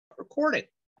recording.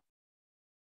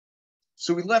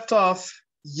 So we left off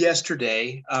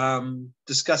yesterday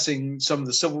discussing some of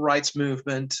the civil rights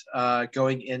movement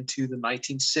going into the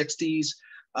 1960s,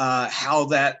 how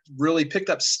that really picked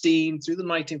up steam through the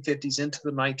 1950s into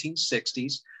the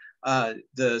 1960s.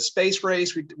 The space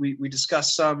race, we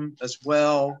discussed some as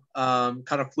well, kind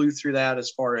of flew through that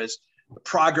as far as the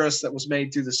progress that was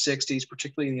made through the 60s,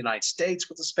 particularly in the United States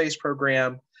with the space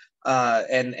program,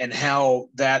 and how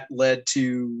that led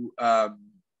to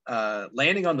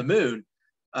landing on the moon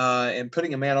and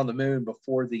putting a man on the moon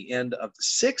before the end of the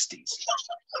 60s.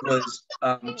 Was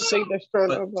don't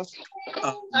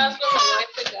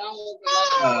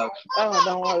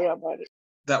worry about it.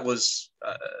 That was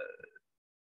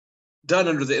done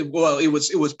under the, well, it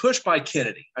was pushed by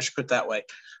Kennedy, I should put it that way.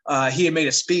 He had made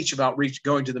a speech about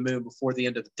going to the moon before the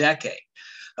end of the decade,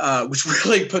 which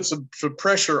really put some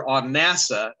pressure on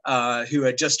NASA, who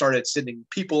had just started sending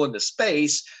people into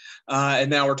space. And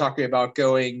now we're talking about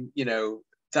going,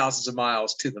 thousands of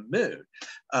miles to the moon,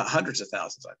 hundreds of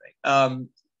thousands, I think.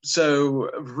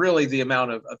 So really the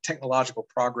amount of technological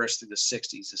progress through the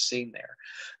 60s is seen there.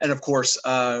 And of course,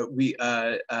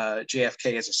 JFK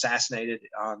is assassinated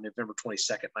on November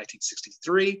 22nd,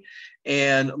 1963,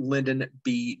 and Lyndon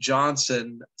B.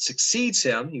 Johnson succeeds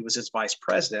him. He was his vice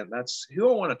president. That's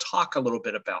who I want to talk a little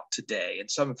bit about today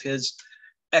and some of his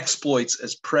exploits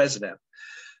as president.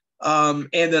 And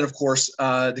then, of course,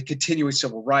 the continuing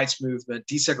civil rights movement,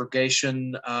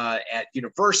 desegregation at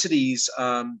universities.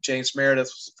 James Meredith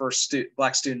was the first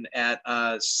Black student at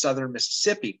Southern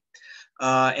Mississippi.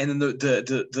 And then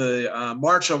the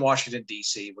March on Washington,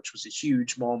 D.C., which was a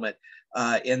huge moment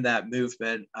in that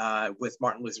movement with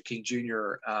Martin Luther King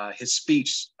Jr., his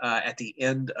speech at the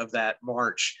end of that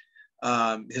march,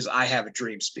 his I Have a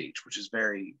Dream speech, which is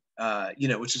very,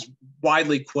 which is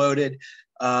widely quoted.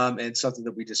 And something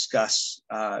that we discuss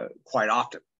quite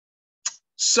often.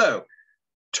 So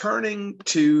turning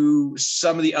to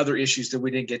some of the other issues that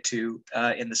we didn't get to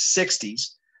in the 60s,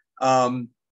 and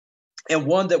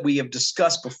one that we have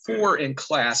discussed before in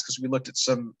class, because we looked at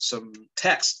some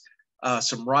text,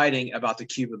 some writing about the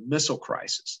Cuban Missile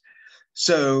Crisis.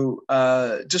 So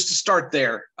just to start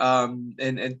there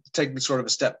and take me sort of a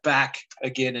step back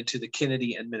again into the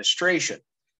Kennedy administration.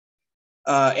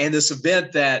 And this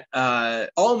event that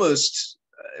almost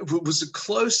was the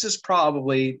closest,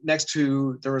 probably next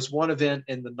to, there was one event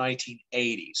in the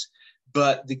 1980s,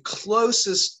 but the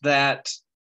closest that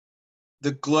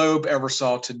the globe ever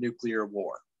saw to nuclear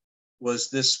war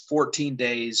was this 14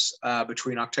 days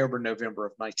between October and November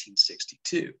of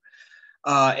 1962,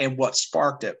 and what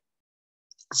sparked it.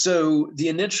 So the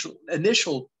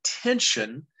initial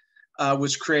tension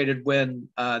was created when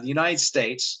the United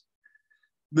States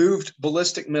moved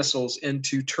ballistic missiles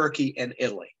into Turkey and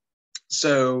Italy.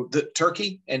 So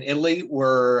Turkey and Italy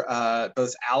were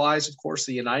both allies, of course,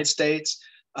 the United States.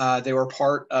 They were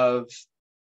part of,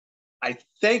 I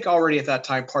think already at that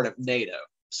time, part of NATO.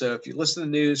 So if you listen to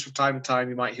the news from time to time,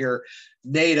 you might hear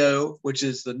NATO, which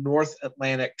is the North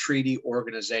Atlantic Treaty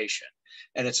Organization.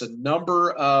 And it's a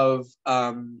number of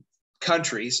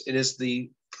countries. It is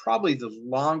probably the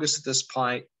longest at this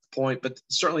point, but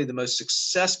certainly the most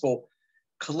successful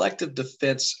collective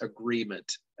defense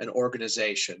agreement, an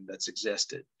organization that's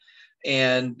existed.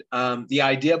 And the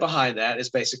idea behind that is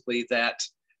basically that,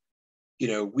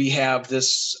 we have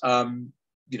this,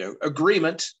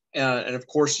 agreement. And of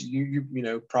course,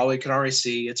 you probably can already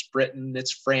see it's Britain,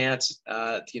 it's France,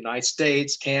 the United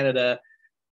States, Canada,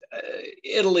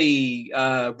 Italy,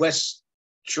 West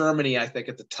Germany, I think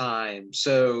at the time.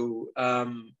 So,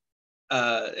 and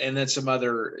then some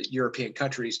other European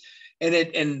countries.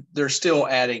 And they're still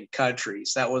adding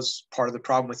countries. That was part of the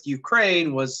problem with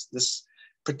Ukraine, was this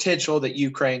potential that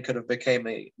Ukraine could have become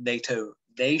a NATO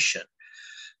nation.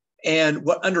 And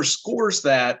what underscores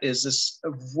that is this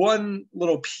one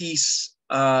little piece.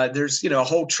 There's a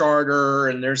whole charter,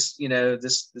 and there's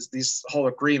this whole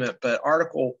agreement. But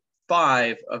Article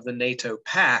 5 of the NATO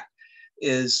Pact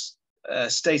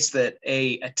states that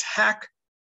a attack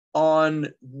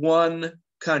on one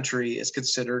country is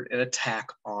considered an attack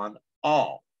on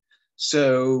all.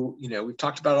 So, we've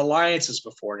talked about alliances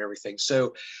before and everything.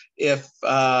 So if,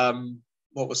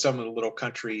 what was some of the little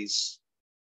countries?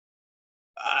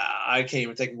 I can't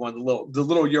even think of one, the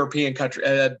little European country,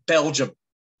 Belgium.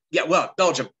 Yeah, well,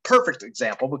 Belgium, perfect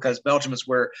example, because Belgium is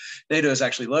where NATO is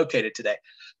actually located today.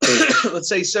 Let's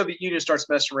say Soviet Union starts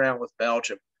messing around with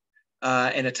Belgium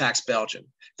and attacks Belgium.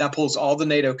 That pulls all the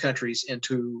NATO countries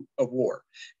into a war.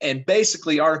 And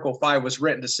basically, Article 5 was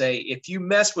written to say, if you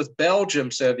mess with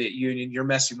Belgium, Soviet Union, you're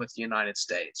messing with the United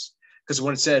States. Because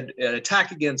when it said an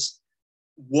attack against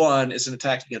one is an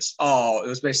attack against all. It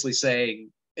was basically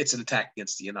saying it's an attack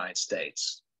against the United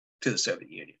States to the Soviet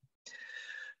Union.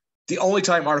 The only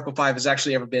time Article 5 has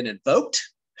actually ever been invoked,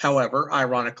 however,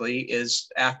 ironically, is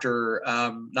after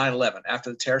 9/11, after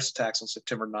the terrorist attacks on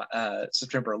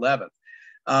September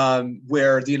 11th,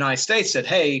 where the United States said,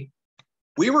 hey,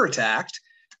 we were attacked,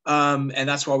 and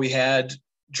that's why we had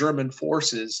German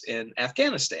forces in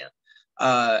Afghanistan.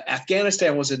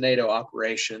 Afghanistan was a NATO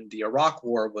operation. The Iraq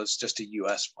War was just a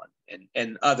U.S. one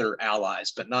and other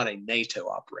allies, but not a NATO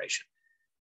operation.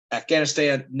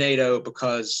 Afghanistan, NATO,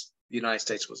 because the United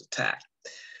States was attacked.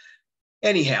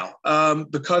 Anyhow,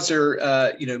 because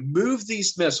they're, moved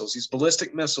these missiles, these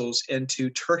ballistic missiles into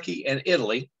Turkey and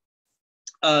Italy,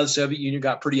 the Soviet Union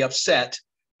got pretty upset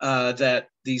that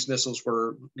these missiles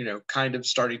were, kind of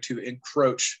starting to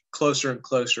encroach closer and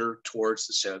closer towards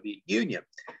the Soviet Union.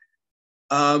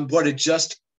 What had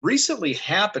just recently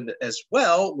happened as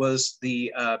well was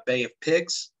the Bay of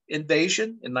Pigs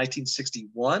invasion in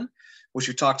 1961, which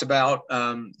we talked about.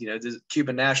 The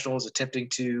Cuban nationals attempting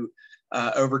to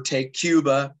overtake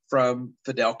Cuba from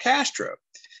Fidel Castro.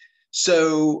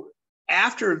 So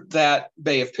after that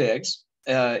Bay of Pigs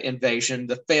invasion,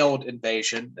 the failed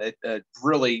invasion, a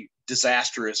really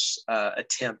disastrous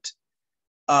attempt,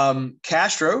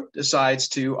 Castro decides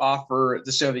to offer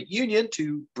the Soviet Union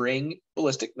to bring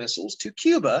ballistic missiles to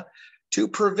Cuba to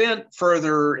prevent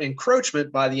further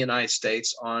encroachment by the United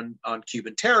States on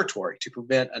Cuban territory, to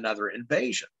prevent another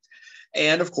invasion.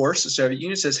 And of course, the Soviet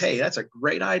Union says, hey, that's a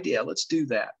great idea. Let's do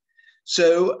that.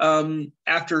 So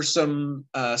after some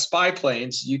spy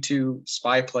planes, U-2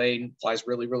 spy plane flies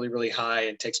really, really, really high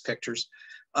and takes pictures,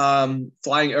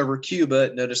 flying over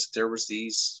Cuba, noticed that there was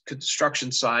these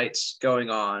construction sites going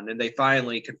on, and they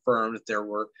finally confirmed that there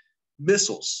were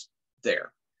missiles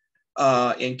there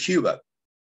in Cuba.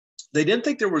 They didn't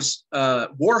think there was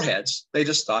warheads. They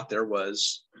just thought there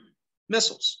was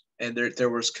missiles, and there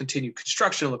was continued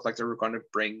construction. It looked like they were going to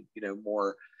bring,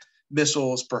 more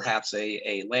missiles, perhaps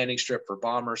a landing strip for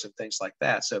bombers and things like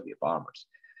that, Soviet bombers.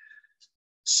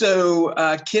 So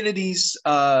Kennedy's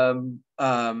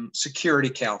Security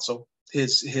Council,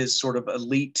 his sort of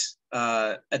elite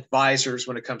advisors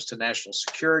when it comes to national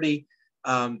security,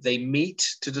 they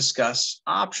meet to discuss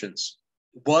options.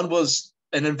 One was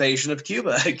an invasion of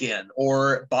Cuba again,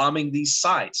 or bombing these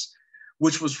sites,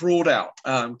 which was ruled out.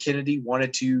 Kennedy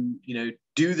wanted to,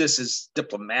 do this as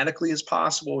diplomatically as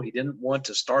possible. He didn't want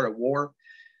to start a war.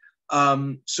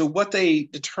 So what they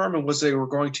determined was they were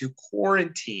going to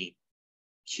quarantine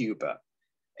Cuba.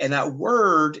 And that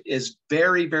word is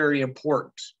very, very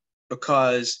important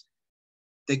because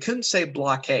they couldn't say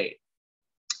blockade.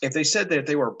 If they said that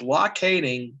they were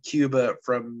blockading Cuba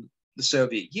from the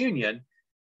Soviet Union,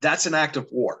 that's an act of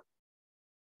war.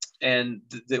 And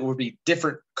there would be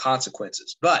different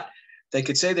consequences. But they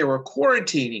could say they were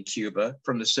quarantining Cuba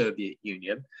from the Soviet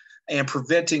Union and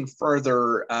preventing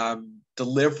further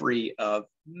delivery of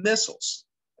missiles.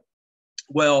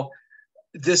 Well,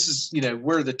 this is,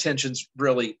 where the tensions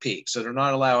really peak. So they're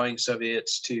not allowing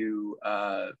Soviets to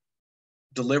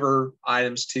deliver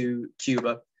items to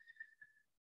Cuba.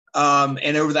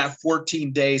 And over that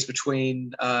 14 days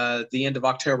between the end of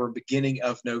October and beginning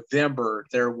of November,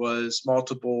 there was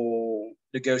multiple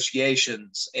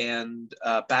negotiations and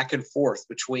back and forth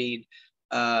between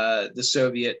the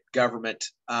Soviet government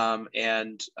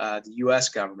and the U.S.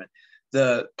 government.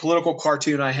 The political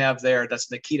cartoon I have there, that's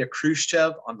Nikita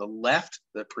Khrushchev on the left,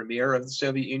 the premier of the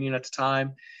Soviet Union at the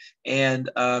time, and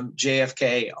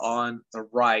JFK on the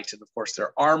right. And of course,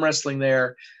 they're arm wrestling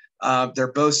there.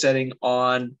 They're both setting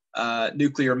on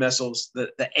nuclear missiles.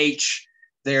 The H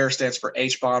there stands for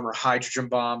H-bomb or hydrogen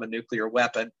bomb, a nuclear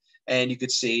weapon. And you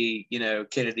could see,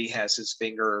 Kennedy has his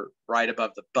finger right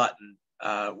above the button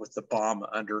with the bomb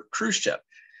under Khrushchev.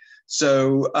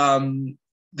 So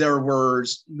there were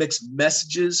mixed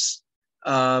messages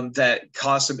that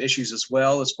caused some issues as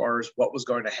well as far as what was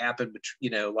going to happen. But,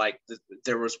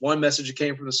 there was one message that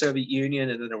came from the Soviet Union,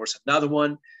 and then there was another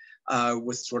one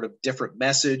with sort of different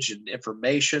message and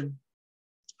information.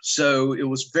 So it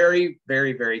was very,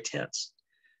 very, very tense.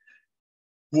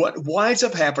 What winds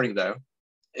up happening, though,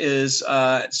 is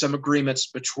some agreements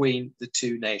between the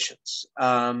two nations.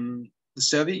 The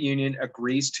Soviet Union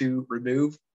agrees to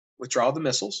withdraw the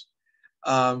missiles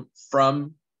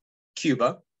from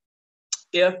Cuba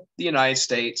if the United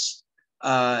States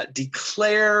made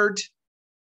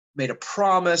a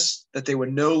promise that they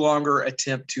would no longer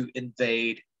attempt to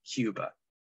invade Cuba,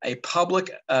 a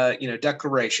public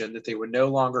declaration that they would no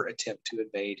longer attempt to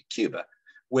invade Cuba,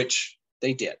 which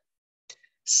they did.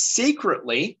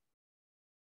 Secretly,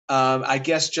 I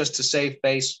guess just to save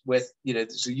face with, the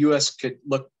U.S. could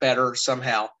look better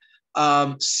somehow.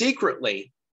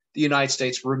 Secretly, the United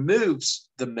States removes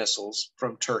the missiles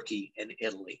from Turkey and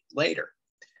Italy later.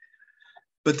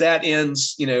 But that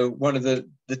ends, one of the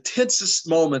tensest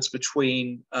moments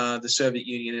between the Soviet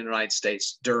Union and the United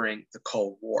States during the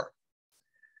Cold War.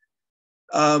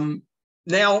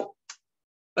 Now,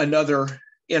 another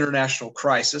international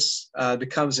crisis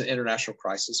becomes an international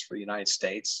crisis for the United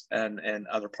States and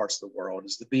other parts of the world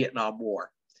is the Vietnam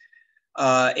War.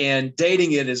 And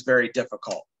dating it is very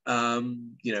difficult.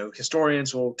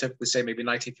 Historians will typically say maybe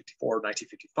 1954 or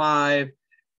 1955.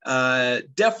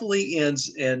 Definitely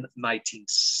ends in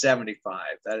 1975.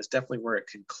 That is definitely where it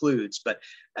concludes. But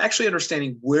actually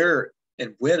understanding where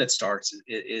and when it starts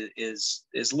is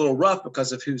a little rough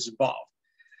because of who's involved.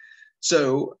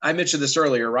 So I mentioned this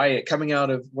earlier, right? Coming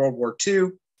out of World War II,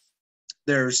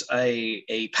 there's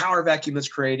a power vacuum that's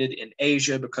created in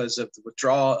Asia because of the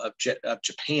withdrawal of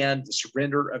Japan, the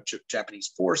surrender of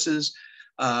Japanese forces,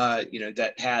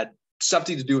 that had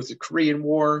something to do with the Korean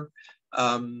War.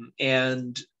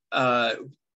 And a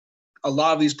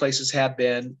lot of these places have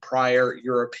been prior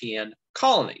European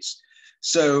colonies.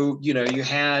 So, you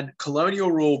had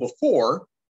colonial rule before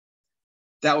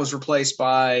that was replaced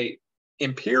by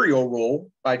imperial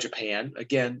rule by Japan.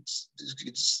 Again,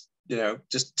 just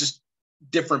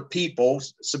different people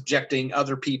subjecting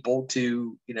other people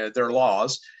to, their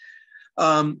laws.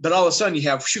 But all of a sudden you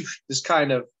have this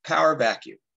kind of power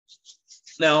vacuum.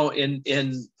 Now in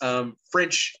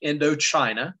French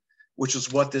Indochina, which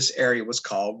is what this area was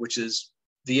called, which is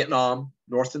Vietnam,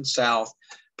 North and South,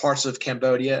 parts of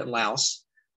Cambodia and Laos,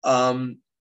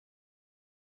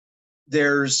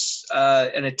 there's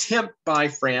an attempt by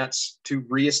France to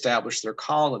reestablish their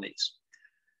colonies.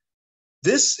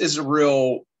 This is a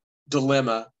real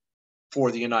dilemma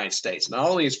for the United States. Not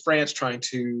only is France trying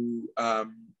to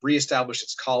reestablish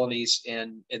its colonies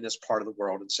in this part of the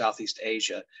world, in Southeast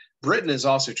Asia, Britain is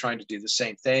also trying to do the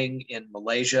same thing in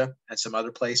Malaysia and some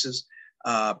other places,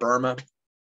 Burma.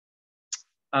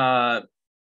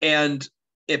 And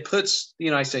it puts the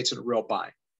United States in a real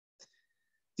bind.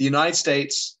 The United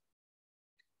States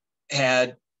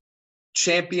had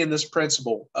championed this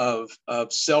principle of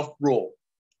self-rule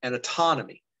and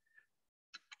autonomy,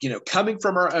 coming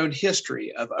from our own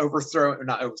history of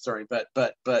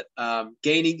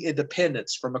gaining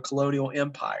independence from a colonial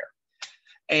empire.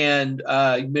 And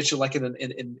you mentioned, like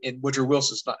in Woodrow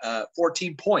Wilson's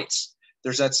 14 points,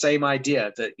 there's that same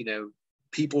idea that,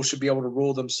 people should be able to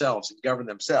rule themselves and govern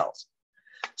themselves.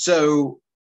 So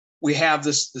we have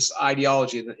this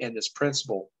ideology and this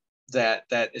principle that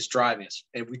is driving us.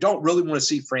 And we don't really want to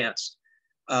see France.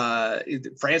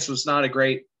 France was not a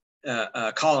great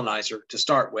colonizer to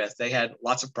start with. They had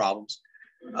lots of problems.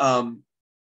 We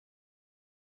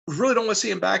really don't want to see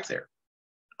them back there.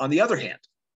 On the other hand,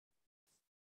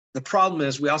 the problem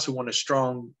is we also want a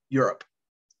strong Europe.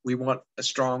 We want a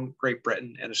strong Great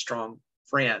Britain and a strong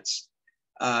France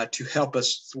to help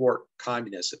us thwart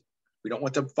communism. We don't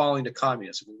want them falling to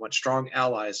communism. We want strong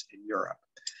allies in Europe.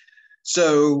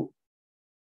 So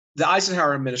the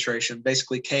Eisenhower administration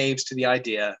basically caves to the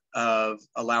idea of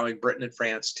allowing Britain and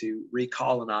France to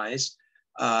recolonize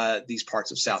these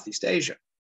parts of Southeast Asia.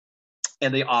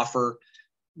 And they offer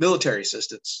military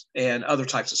assistance and other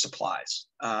types of supplies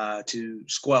to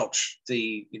squelch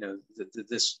this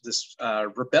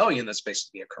rebellion that's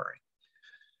basically occurring.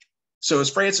 So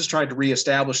as France is trying to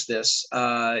reestablish this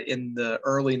in the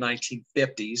early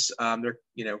 1950s,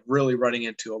 they're really running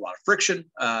into a lot of friction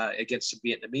against the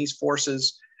Vietnamese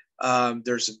forces.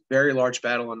 There's a very large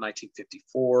battle in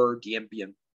 1954. Dien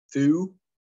Bien Phu,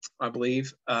 I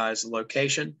believe, is the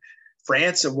location.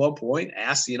 France at one point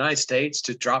asked the United States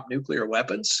to drop nuclear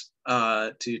weapons,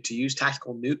 to use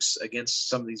tactical nukes against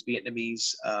some of these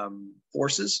Vietnamese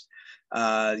forces.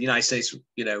 The United States,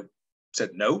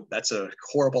 said, no, that's a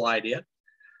horrible idea.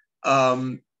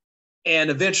 And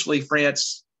eventually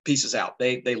France pieces out.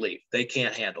 They leave. They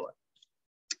can't handle it.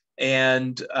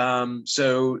 And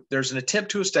so there's an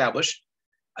attempt to establish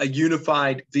a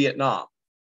unified Vietnam.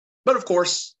 But of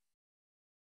course,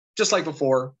 just like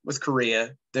before with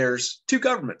Korea, there's two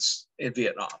governments in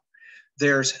Vietnam.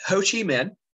 There's Ho Chi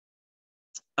Minh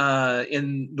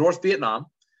in North Vietnam,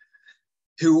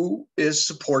 who is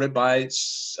supported by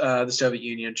the Soviet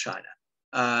Union and China.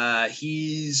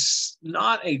 He's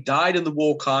not a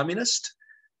dyed-in-the-wool communist.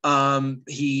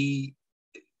 He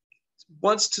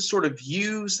wants to sort of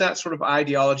use that sort of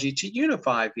ideology to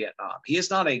unify Vietnam. He is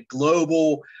not a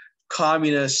global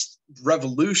communist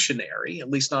revolutionary, at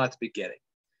least not at the beginning.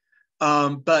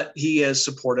 But he is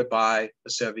supported by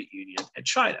the Soviet Union and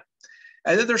China.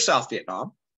 And then there's South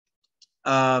Vietnam,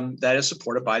 that is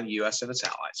supported by the U.S. and its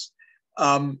allies.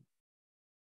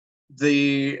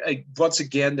 Once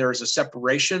again, there is a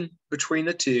separation between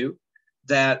the two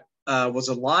that was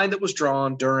a line that was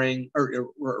drawn during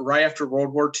or right after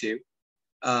World War II,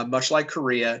 much like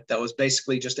Korea. That was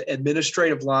basically just an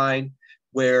administrative line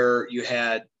where you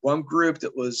had one group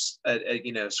that was,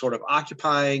 sort of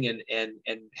occupying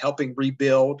and helping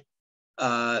rebuild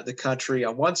the country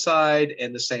on one side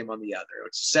and the same on the other.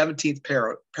 It's 17th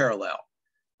parallel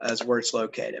as where it's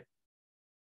located.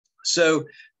 So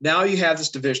now you have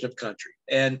this division of country,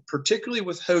 and particularly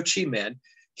with Ho Chi Minh,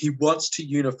 he wants to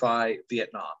unify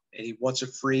Vietnam, and he wants a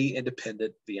free,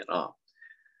 independent Vietnam.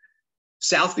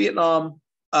 South Vietnam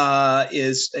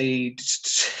is a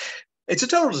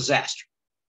total disaster.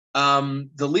 The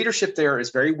leadership there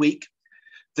is very weak.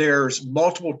 There's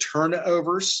multiple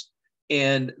turnovers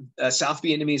in South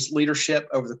Vietnamese leadership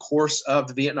over the course of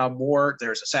the Vietnam War.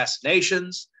 There's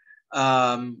assassinations.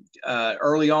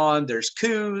 Early on, there's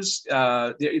coups.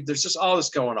 There's just all this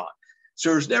going on.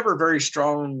 So there's never a very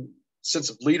strong sense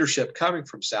of leadership coming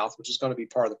from South, which is going to be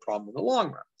part of the problem in the long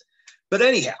run. But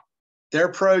anyhow, they're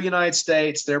pro-United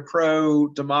States, they're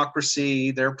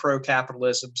pro-democracy, they're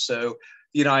pro-capitalism. So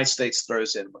the United States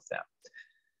throws in with them.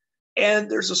 And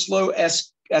there's a slow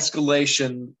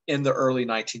escalation in the early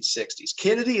 1960s.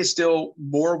 Kennedy is still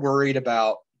more worried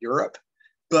about Europe,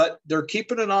 but they're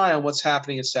keeping an eye on what's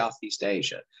happening in Southeast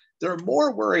Asia. They're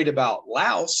more worried about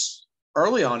Laos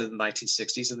early on in the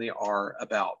 1960s than they are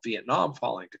about Vietnam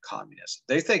falling to communism.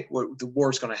 They think the war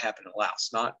is going to happen in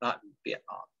Laos, not in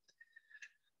Vietnam.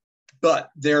 But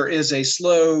there is a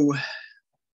slow,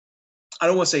 I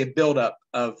don't want to say a buildup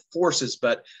of forces,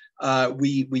 but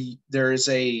there is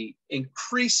a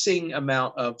increasing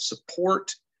amount of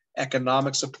support,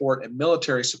 economic support, and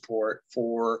military support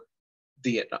for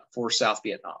South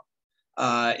Vietnam,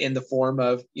 in the form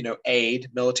of aid,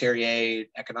 military aid,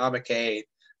 economic aid,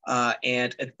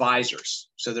 and advisors.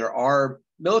 So there are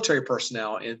military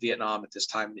personnel in Vietnam at this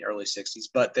time in the early 60s,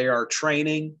 but they are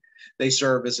training. They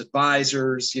serve as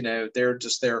advisors. They're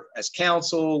just there as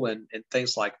counsel and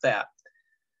things like that.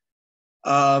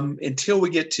 Until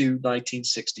we get to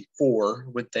 1964,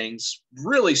 when things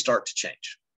really start to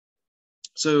change.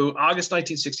 So August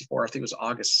 1964, I think it was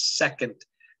August 2nd,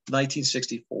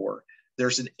 1964,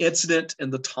 there's an incident in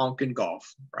the Tonkin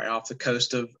Gulf, right off the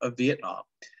coast of Vietnam.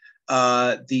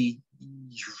 I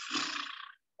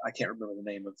can't remember the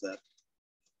name of the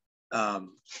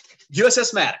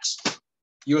USS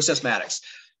Maddox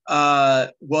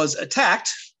was attacked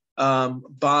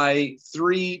by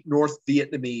 3 North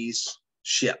Vietnamese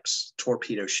ships,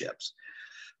 torpedo ships.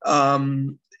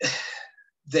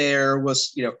 There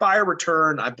was, fire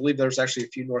return. I believe there was actually a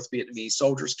few North Vietnamese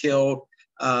soldiers killed.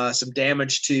 Some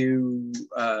damage to,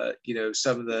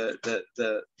 some of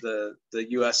the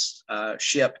U.S.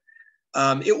 ship.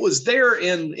 It was there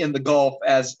in the Gulf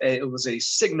as it was a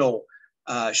signal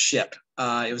ship.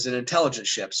 It was an intelligence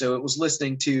ship, so it was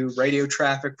listening to radio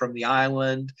traffic from the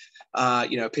island,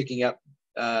 picking up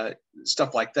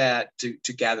stuff like that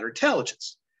to gather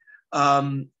intelligence.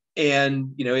 And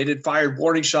it had fired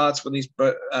warning shots when these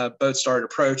boats started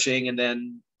approaching, and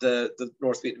then the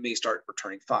North Vietnamese started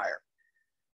returning fire.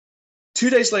 2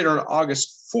 days later, on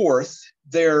August 4th,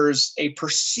 there's a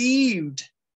perceived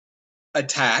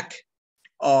attack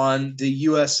on the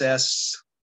USS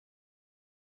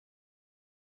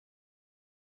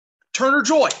Turner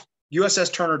Joy,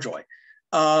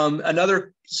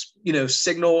 another,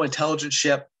 signal intelligence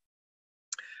ship.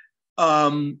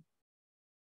 There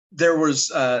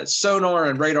was sonar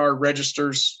and radar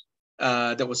registers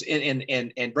that was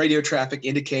and radio traffic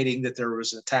indicating that there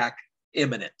was an attack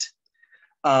imminent.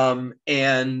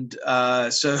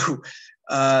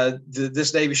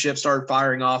 This Navy ship started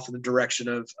firing off in the direction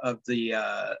of the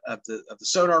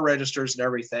sonar registers and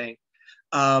everything.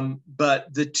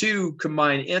 But the two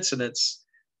combined incidents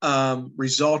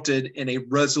resulted in a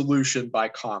resolution by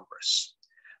Congress.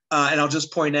 And I'll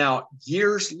just point out,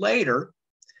 years later,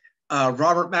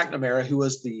 Robert McNamara, who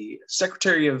was the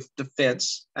Secretary of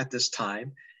Defense at this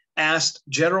time, asked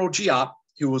General Giap,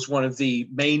 who was one of the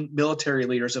main military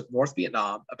leaders of North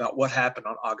Vietnam, about what happened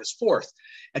on August 4th.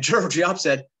 And General Giap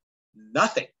said,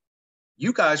 nothing.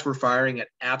 You guys were firing at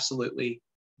absolutely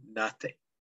nothing.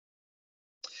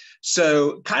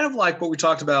 So kind of like what we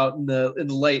talked about in the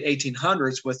late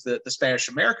 1800s with the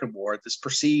Spanish-American War, this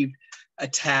perceived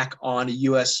attack on a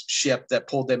U.S. ship that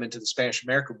pulled them into the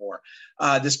Spanish-American War.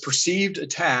 This perceived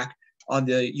attack on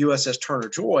the USS Turner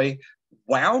Joy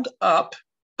wound up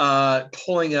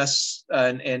pulling us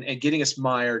and getting us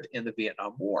mired in the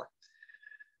Vietnam War.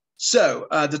 So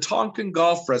the Tonkin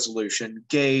Gulf Resolution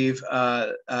gave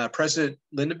President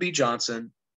Lyndon B.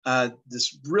 Johnson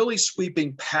this really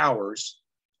sweeping powers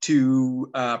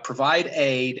to provide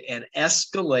aid and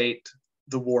escalate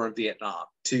the war in Vietnam,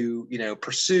 to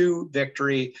pursue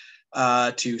victory,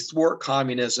 to thwart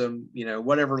communism,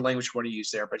 whatever language you want to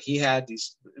use there. But he had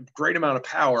these great amount of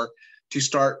power to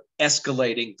start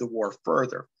escalating the war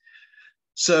further.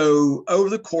 So over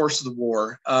the course of the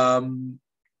war,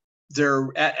 there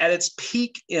at its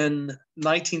peak in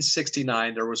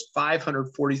 1969, there was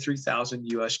 543,000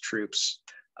 U.S. troops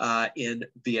in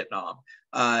Vietnam,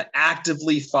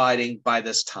 actively fighting by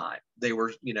this time. They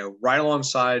were, right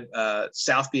alongside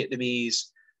South Vietnamese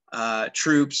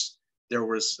troops. There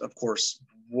was, of course,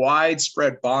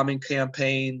 widespread bombing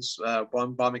campaigns,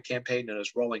 bombing campaign known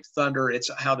as Rolling Thunder. I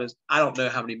don't know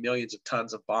how many millions of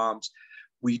tons of bombs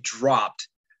we dropped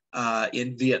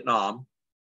in Vietnam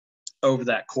over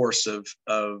that course of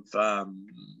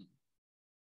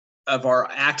our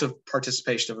active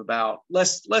participation of about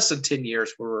less than 10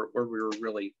 years where we were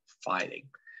really fighting.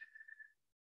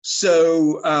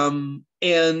 So,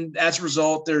 and as a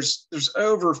result, there's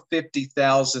over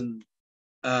 50,000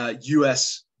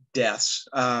 U.S. deaths,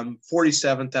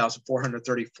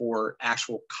 47,434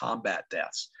 actual combat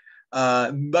deaths.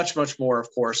 Much more,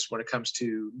 of course, when it comes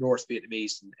to North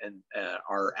Vietnamese and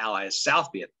our allies,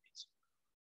 South Vietnamese.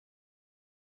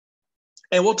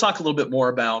 And we'll talk a little bit more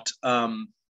about the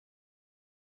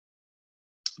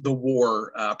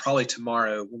war probably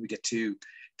tomorrow when we get to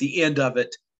the end of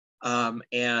it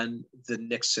and the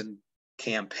Nixon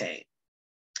campaign.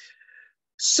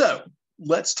 So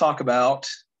let's talk about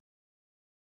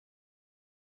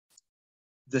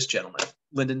this gentleman,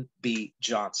 Lyndon B.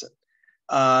 Johnson,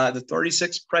 the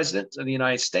 36th president of the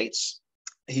United States.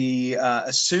 He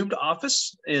assumed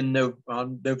office on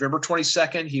November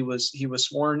 22nd. He was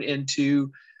sworn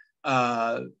into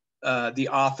the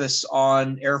office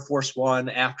on Air Force One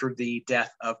after the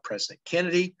death of President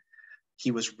Kennedy. He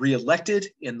was reelected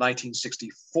in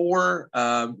 1964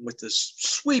 with this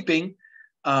sweeping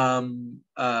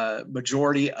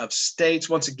majority of states.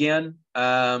 Once again,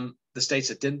 the states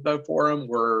that didn't vote for him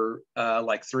were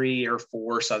like 3 or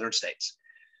 4 southern states.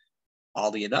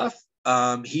 Oddly enough,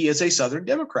 he is a Southern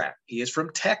Democrat. He is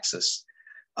from Texas.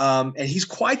 And he's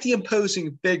quite the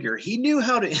imposing figure. He knew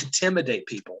how to intimidate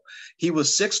people. He was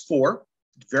 6'4",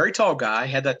 very tall guy,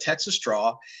 had that Texas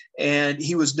draw, and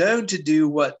he was known to do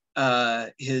what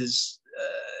his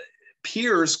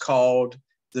peers called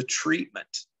the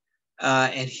treatment.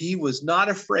 And he was not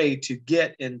afraid to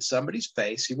get in somebody's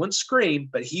face. He wouldn't scream,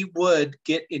 but he would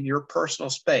get in your personal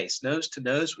space, nose to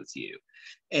nose with you,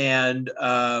 and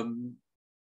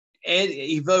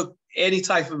evoke any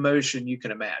type of emotion you can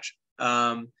imagine.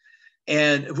 And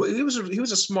he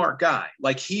was a smart guy.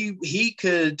 Like he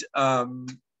could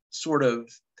sort of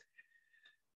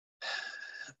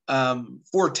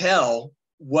foretell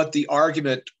what the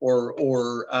argument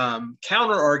or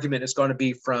counter argument is going to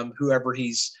be from whoever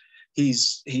he's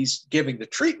giving the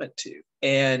treatment to,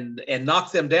 and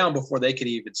knock them down before they could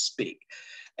even speak.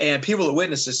 And people that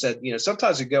witnessed this said,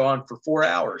 sometimes it'd go on for 4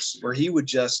 hours where he would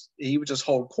just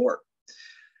hold court.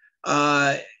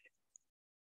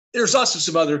 There's also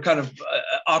some other kind of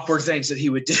awkward things that he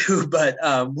would do, but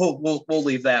we'll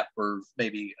leave that for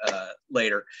maybe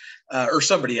later, or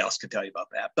somebody else can tell you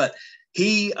about that. But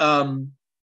he,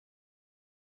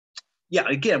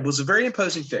 again, was a very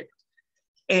imposing figure.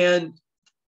 And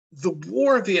the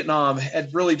war in Vietnam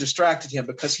had really distracted him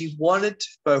because he wanted to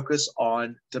focus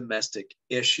on domestic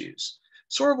issues,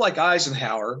 sort of like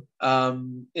Eisenhower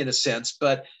in a sense,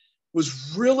 but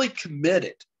was really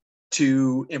committed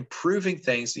to improving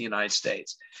things in the United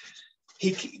States.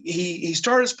 He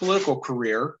started his political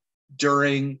career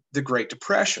during the Great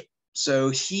Depression.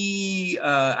 So he,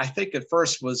 I think at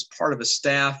first was part of a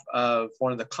staff of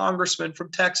one of the congressmen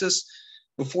from Texas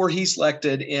before he's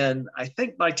elected in, I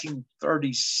think,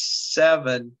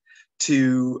 1937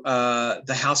 to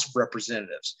the House of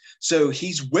Representatives. So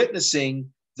he's witnessing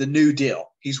the New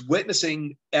Deal. He's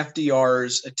witnessing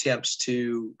FDR's attempts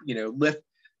to, lift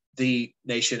the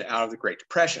nation out of the Great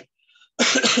Depression.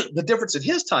 The difference in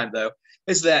his time, though,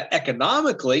 is that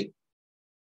economically,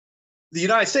 the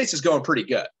United States is going pretty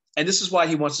good. And this is why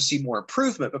he wants to see more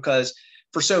improvement, because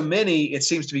for so many, it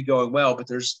seems to be going well, but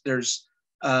there's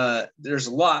a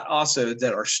lot also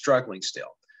that are struggling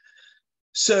still.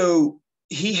 So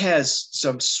he has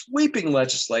some sweeping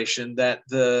legislation that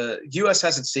the U.S.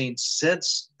 hasn't seen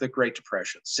since the Great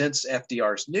Depression, since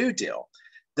FDR's New Deal,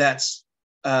 that's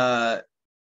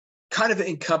kind of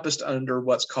encompassed under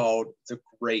what's called the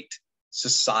Great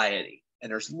Society.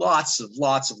 And there's lots of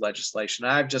legislation.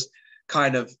 I've just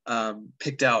kind of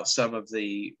picked out some of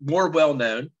the more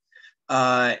well-known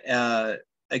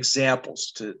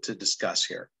examples to discuss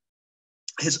here.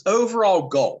 His overall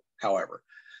goal, however,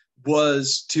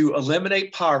 was to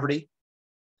eliminate poverty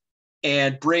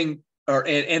and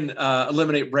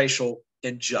eliminate racial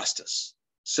injustice.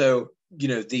 So,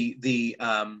 the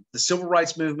civil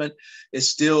rights movement is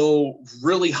still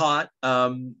really hot.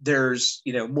 There's,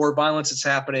 more violence that's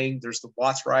happening. There's the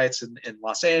Watts riots in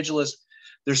Los Angeles.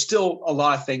 There's still a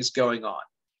lot of things going on.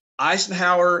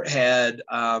 Eisenhower had,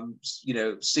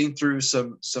 seen through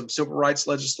some civil rights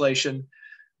legislation,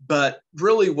 but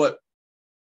really what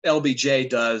LBJ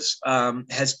does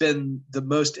has been the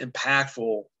most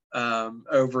impactful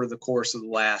over the course of the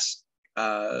last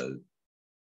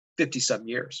 50-some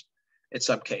years in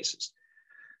some cases.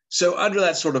 So under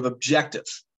that sort of objective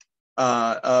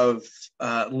of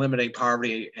eliminating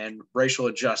poverty and racial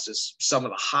injustice, some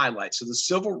of the highlights. So the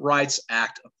Civil Rights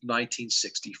Act of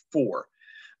 1964,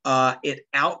 it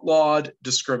outlawed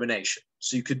discrimination.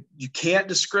 So you can't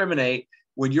discriminate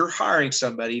when you're hiring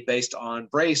somebody based on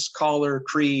race, color,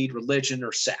 creed, religion,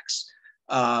 or sex.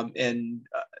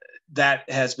 That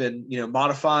has been,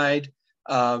 modified.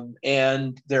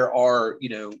 And there are,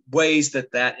 ways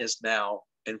that is now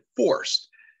enforced.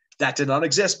 That did not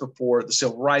exist before the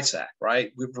Civil Rights Act,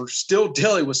 right? We're still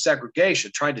dealing with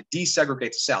segregation, trying to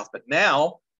desegregate the South. But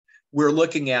now we're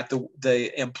looking at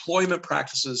the employment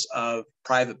practices of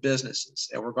private businesses,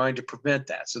 and we're going to prevent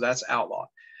that. So that's outlawed.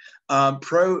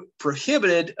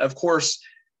 Prohibited, of course,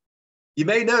 you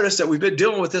may notice that we've been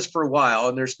dealing with this for a while,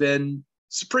 and there's been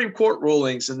Supreme Court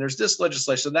rulings, and there's this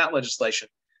legislation, that legislation,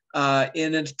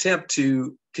 in an attempt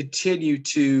to continue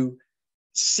to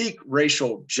seek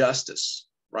racial justice,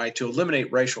 right, to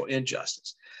eliminate racial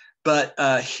injustice. But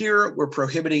here we're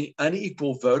prohibiting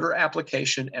unequal voter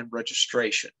application and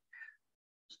registration.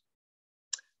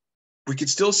 We can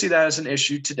still see that as an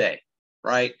issue today,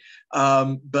 right?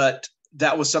 But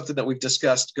that was something that we've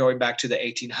discussed going back to the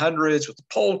 1800s with the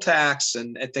poll tax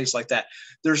and things like that.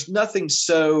 There's nothing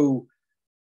so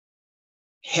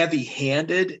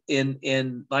heavy-handed in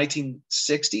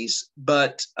 1960s,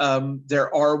 but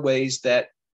there are ways that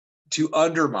to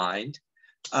undermine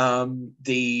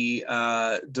the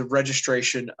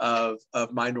registration of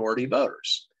minority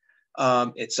voters.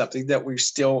 It's something that we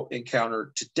still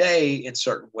encounter today in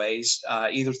certain ways,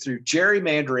 either through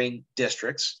gerrymandering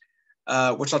districts,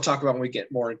 which I'll talk about when we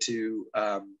get more into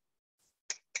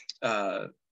our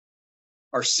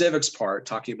civics part,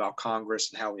 talking about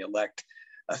Congress and how we elect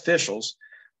officials,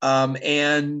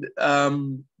 and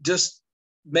just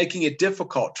making it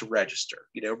difficult to register,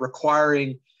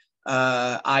 requiring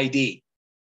ID.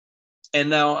 And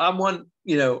now I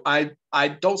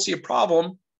don't see a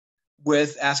problem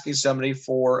with asking somebody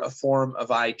for a form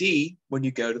of ID when you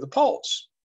go to the polls.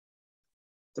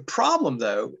 The problem,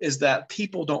 though, is that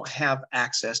people don't have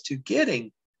access to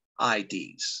getting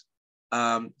IDs.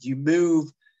 You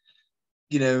move,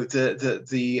 the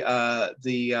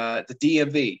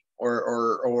DMV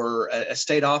or a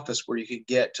state office where you can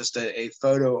get just a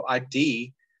photo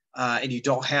ID, and you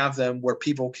don't have them where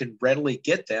people can readily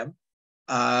get them.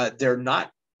 They're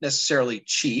not necessarily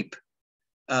cheap.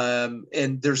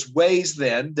 And there's ways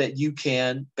then that you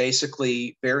can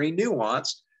basically, very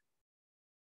nuanced,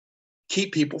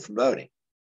 keep people from voting.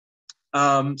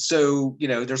 So,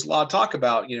 there's a lot of talk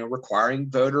about, requiring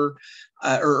voter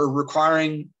or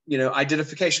requiring,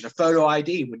 identification, a photo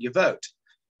ID when you vote.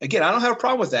 Again, I don't have a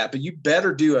problem with that, but you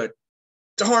better do a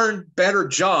darn better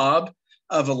job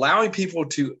of allowing people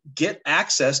to get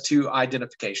access to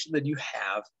identification than you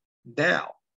have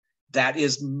now. That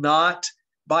is not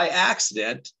by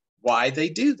accident why they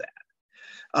do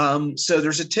that. So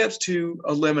there's attempts to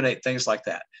eliminate things like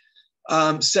that.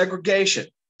 Segregation,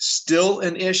 still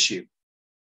an issue.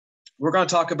 We're going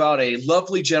to talk about a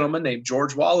lovely gentleman named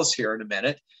George Wallace here in a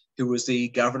minute, who was the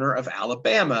governor of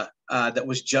Alabama that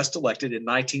was just elected in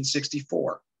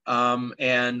 1964.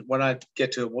 And when I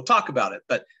get to it, we'll talk about it.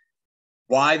 But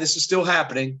why this is still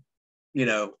happening,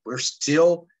 we're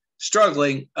still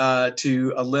struggling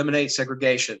to eliminate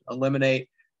segregation, eliminate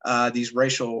these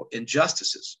racial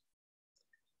injustices.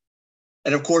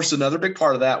 And of course, another big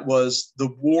part of that was the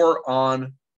war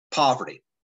on poverty.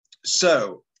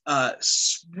 So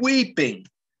sweeping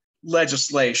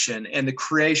legislation and the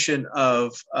creation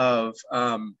of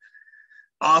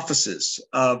offices,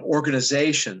 of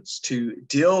organizations to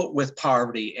deal with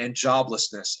poverty and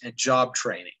joblessness and job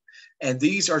training. And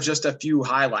these are just a few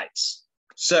highlights.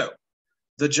 So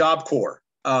the Job Corps,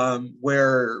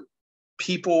 where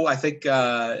people, I think,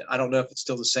 I don't know if it's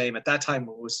still the same. At that time,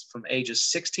 it was from ages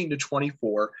 16 to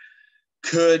 24,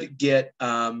 could get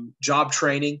job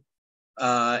training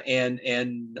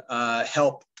and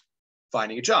help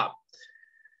finding a job.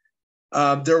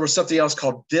 There was something else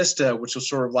called VISTA, which was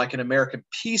sort of like an American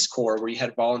Peace Corps, where you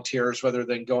had volunteers, rather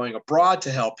than going abroad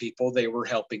to help people, they were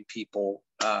helping people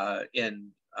in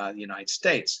the United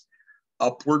States.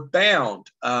 Upward Bound,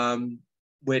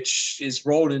 which is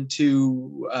rolled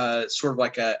into sort of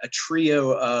like a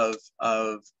trio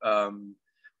of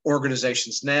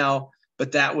organizations now,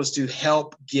 but that was to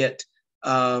help get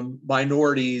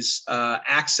minorities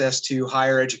access to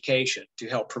higher education, to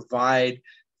help provide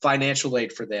financial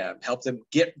aid for them, help them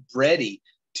get ready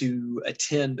to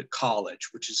attend college,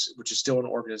 which is still an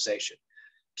organization.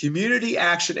 Community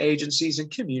action agencies and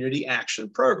community action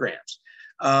programs.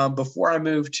 Before I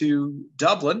moved to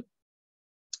Dublin,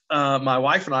 my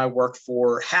wife and I worked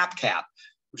for HAPCAP,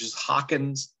 which is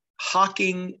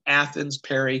Hocking Athens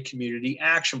Perry Community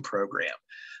Action Program.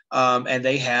 And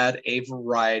they had a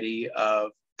variety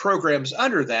of programs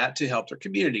under that to help their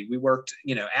community. We worked,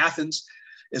 Athens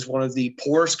is one of the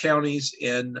poorest counties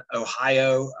in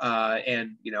Ohio,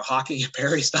 and Hocking and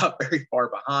Perry's not very far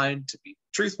behind, to be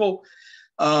truthful.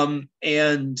 I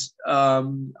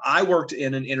worked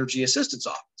in an energy assistance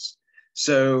office.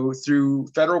 So through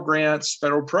federal grants,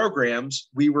 federal programs,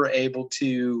 we were able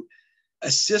to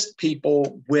assist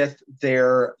people with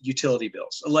their utility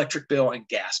bills, electric bill and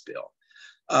gas bill.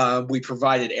 We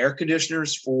provided air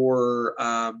conditioners for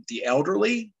the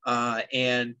elderly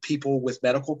and people with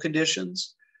medical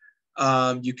conditions.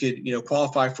 You could,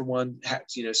 qualify for one,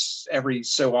 every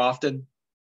so often.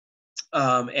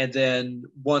 And then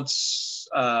once,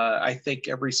 I think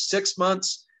every 6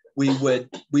 months, we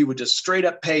would just straight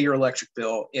up pay your electric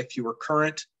bill if you were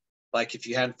current. Like if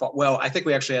you hadn't, I think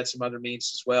we actually had some other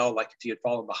means as well. Like if you had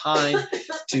fallen behind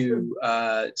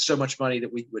to so much money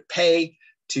that we would pay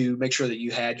to make sure that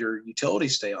you had your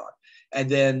utilities stay on. And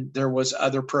then there was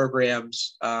other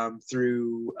programs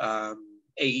through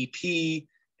AEP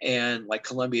and like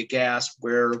Columbia Gas,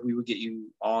 where we would get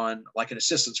you on like an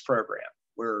assistance program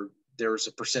where there was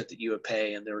a percent that you would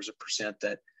pay, and there was a percent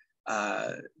that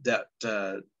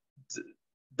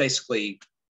basically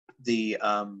the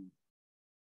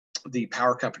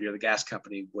power company or the gas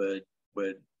company would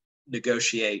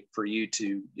negotiate for you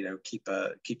to keep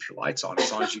your lights on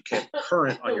as long as you kept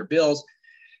current on your bills,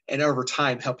 and over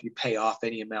time help you pay off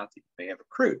any amount that you may have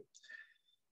accrued.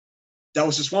 That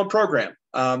was just one program.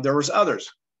 There was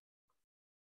others.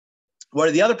 One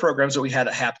of the other programs that we had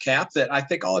at HAPCAP that I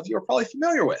think all of you are probably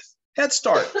familiar with, Head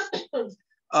Start.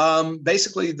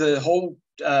 Basically, the whole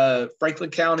Franklin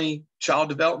County Child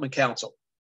Development Council.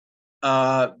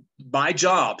 My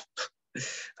job,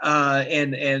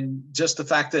 and just the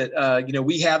fact that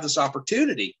we have this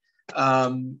opportunity.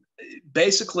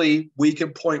 Basically, we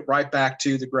can point right back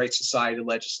to the Great Society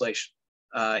legislation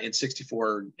in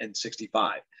 '64 and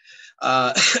 '65.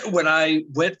 When I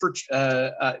went for,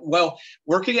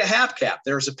 working at HAPCAP,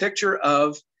 there's a picture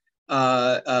of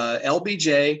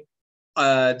LBJ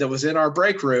that was in our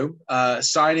break room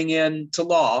signing into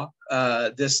law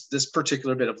this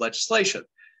particular bit of legislation.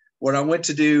 When I went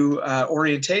to do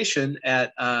orientation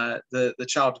at the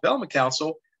Child Development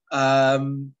Council,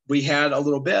 we had a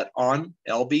little bit on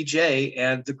LBJ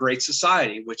and the Great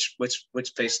Society, which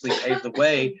basically paved the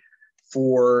way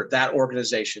for that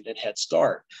organization at Head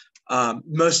Start.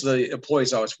 Most of the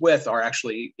employees I was with are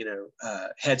actually,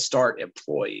 Head Start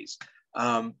employees.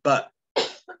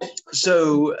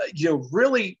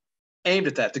 Really aimed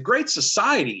at that. The Great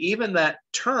Society, even that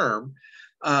term,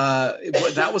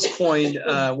 that was coined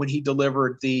when he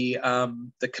delivered the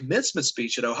commencement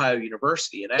speech at Ohio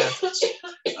University in Athens.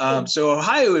 So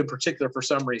Ohio, in particular, for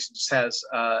some reason, just has,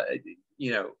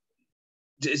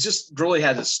 it just really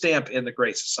has a stamp in the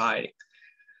Great Society.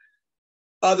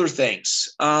 Other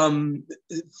things,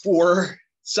 for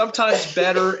sometimes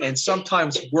better and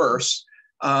sometimes worse,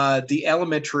 the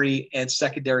Elementary and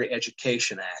Secondary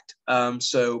Education Act.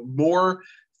 So more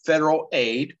federal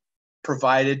aid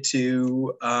provided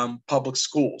to public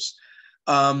schools.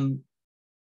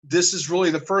 This is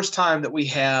really the first time that we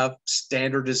have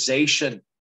standardization,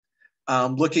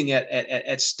 looking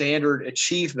at standard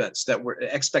achievements that were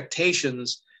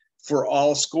expectations for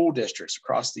all school districts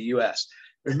across the U.S.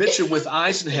 I mentioned with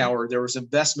Eisenhower, there was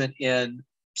investment in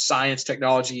science,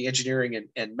 technology, engineering,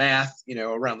 and math,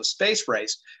 around the space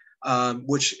race,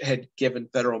 which had given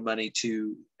federal money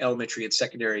to elementary and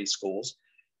secondary schools.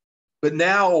 But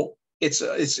now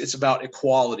it's about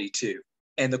equality too,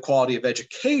 and the quality of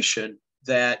education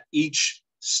that each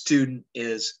student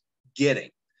is getting.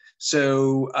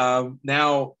 So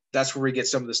now That's where we get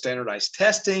some of the standardized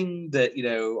testing that,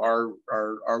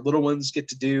 our little ones get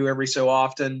to do every so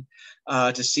often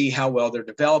to see how well they're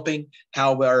developing,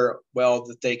 how well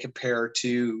that they compare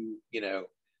to,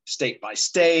 state by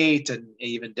state and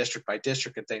even district by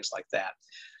district and things like that.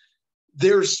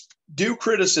 There's due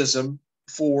criticism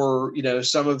for,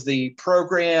 some of the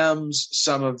programs,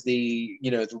 some of the,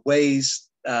 the ways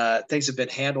things have been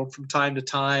handled from time to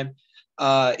time.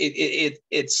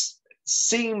 It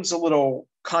seems a little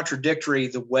contradictory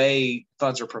the way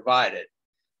funds are provided.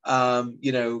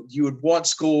 You would want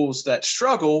schools that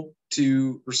struggle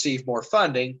to receive more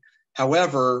funding.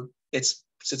 However, since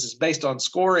it's based on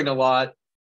scoring a lot,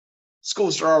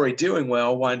 schools that are already doing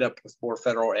well wind up with more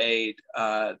federal aid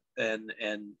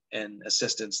and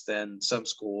assistance than some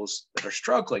schools that are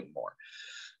struggling more.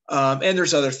 And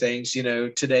there's other things,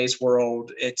 today's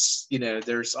world, it's,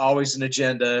 there's always an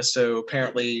agenda. So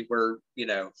apparently we're,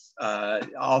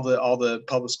 all the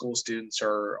public school students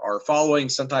are following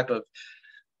some type of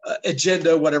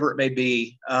agenda, whatever it may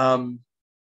be.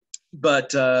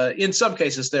 But in some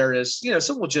cases there is,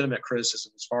 some legitimate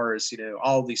criticism as far as,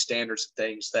 all these standards and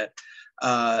things that,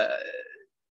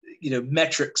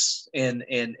 metrics and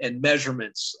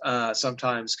measurements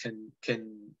sometimes can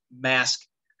mask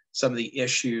some of the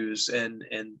issues, and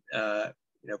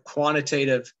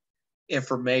quantitative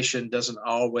information doesn't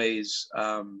always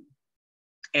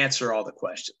answer all the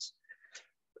questions.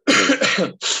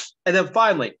 And then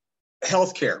finally,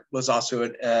 healthcare was also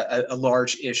a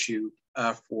large issue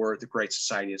for the Great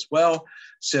Society as well.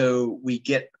 So we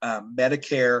get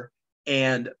Medicare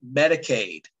and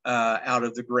Medicaid out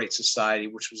of the Great Society,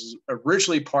 which was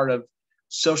originally part of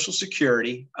Social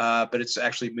Security, but it's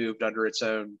actually moved under its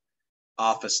own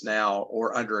office now,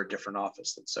 or under a different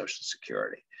office than Social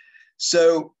Security.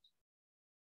 So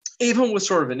even with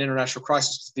sort of an international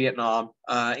crisis with Vietnam,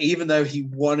 even though he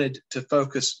wanted to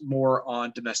focus more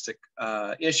on domestic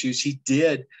issues, he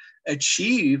did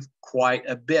achieve quite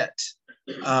a bit.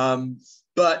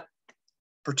 But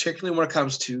particularly when it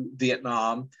comes to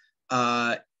Vietnam,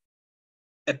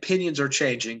 opinions are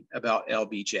changing about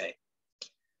LBJ.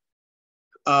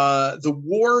 The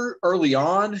war early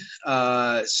on,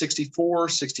 64,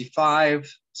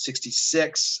 65,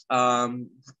 66,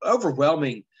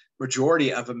 overwhelming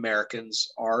majority of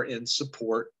Americans are in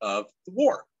support of the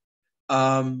war.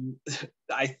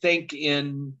 I think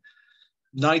in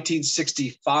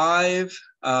 1965,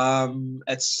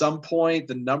 at some point,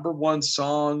 the number one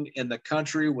song in the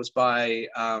country was by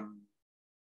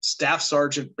Staff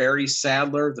Sergeant Barry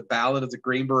Sadler, The Ballad of the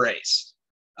Green Berets,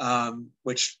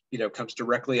 which, comes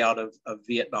directly out of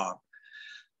Vietnam.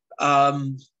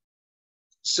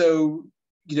 So,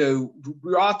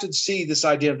 we often see this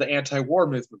idea of the anti-war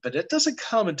movement, but it doesn't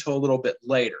come until a little bit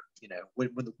later. When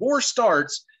the war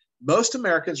starts, most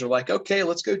Americans are like, okay,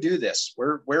 let's go do this.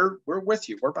 We're with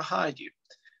you. We're behind you.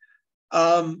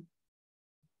 By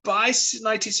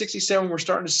 1967, we're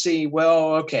starting to see,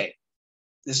 well, okay,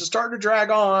 this is starting to drag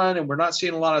on and we're not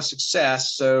seeing a lot of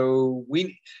success. So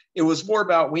it was more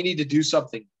about, we need to do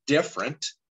something different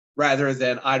rather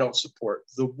than I don't support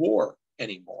the war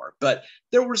anymore. But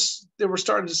they were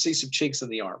starting to see some chinks in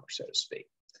the armor, so to speak.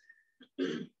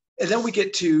 And then we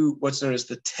get to what's known as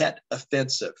the Tet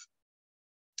Offensive,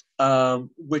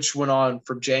 which went on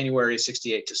from January of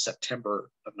 68 to September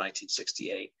of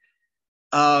 1968.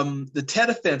 The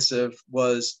Tet Offensive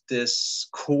was this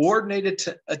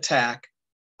coordinated attack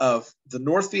of the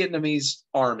North Vietnamese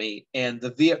army and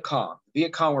the Viet Cong. The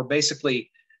Viet Cong were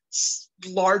basically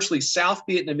largely South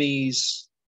Vietnamese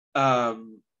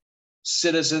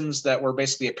citizens that were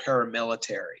basically a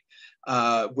paramilitary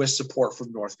with support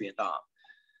from North Vietnam.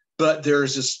 But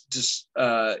there's this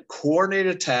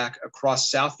coordinated attack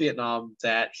across South Vietnam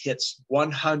that hits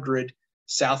 100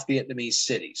 South Vietnamese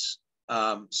cities.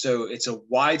 So it's a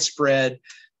widespread,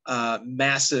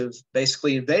 massive,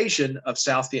 basically invasion of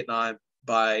South Vietnam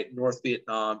by North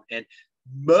Vietnam and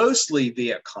mostly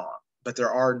Viet Cong, but there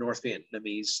are the North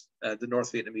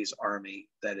Vietnamese army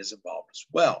that is involved as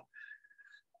well.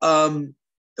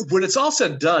 When it's all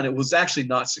said and done, it was actually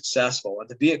not successful, and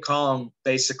the Viet Cong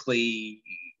basically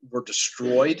were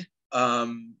destroyed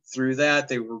through that.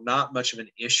 They were not much of an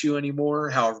issue anymore.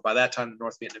 However, by that time, the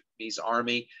North Vietnamese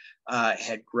army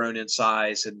had grown in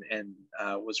size and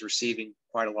was receiving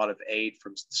quite a lot of aid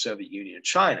from the Soviet Union and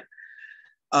China.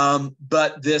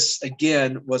 But this,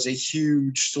 again, was a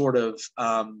huge sort of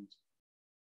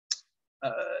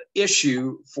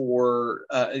issue for,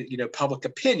 public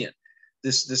opinion.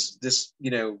 This,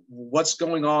 what's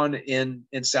going on in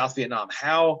South Vietnam?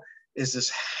 How is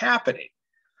this happening?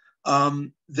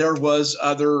 There was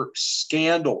other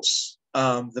scandals.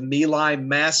 The My Lai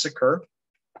massacre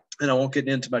and I won't get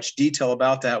into much detail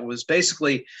about that, was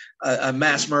basically a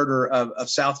mass murder of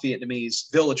South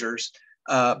Vietnamese villagers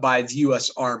by the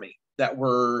U.S. Army that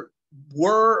were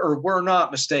or were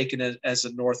not mistaken as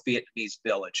a North Vietnamese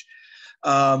village.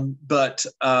 But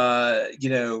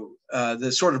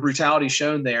the sort of brutality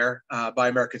shown there by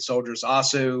American soldiers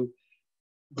also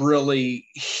really,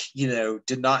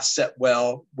 did not set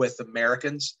well with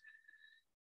Americans.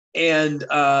 And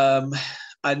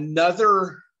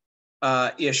another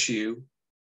issue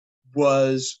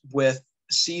was with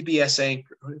CBS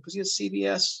anchor. Was he a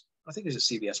CBS? I think he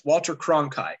was a CBS. Walter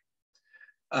Cronkite,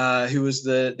 who was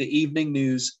the evening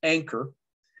news anchor,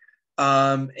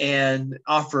 and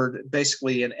offered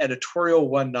basically an editorial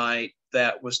one night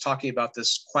that was talking about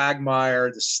this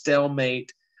quagmire, the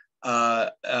stalemate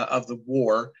of the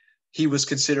war. He was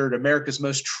considered America's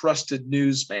most trusted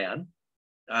newsman.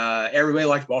 Everybody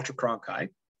liked Walter Cronkite.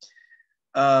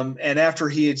 And after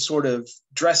he had sort of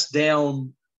dressed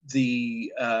down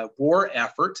the war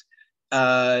effort,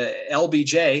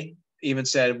 LBJ even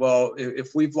said, well,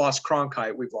 if we've lost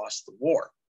Cronkite, we've lost the war.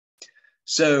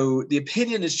 So the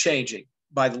opinion is changing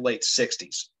by the late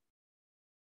 60s,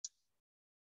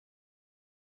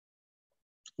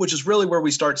 which is really where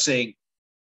we start seeing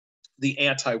the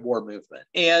anti-war movement.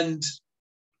 And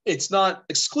it's not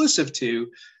exclusive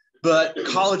to, but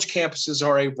college campuses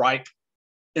are a ripe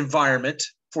environment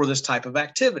for this type of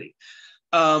activity.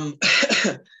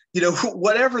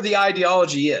 Whatever the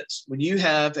ideology is, when you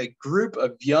have a group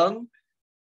of young,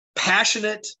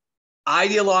 passionate,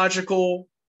 ideological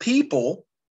people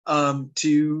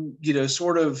to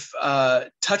sort of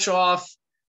touch off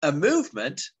a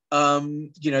movement,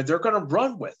 they're going to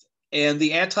run with it. And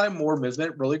the anti-war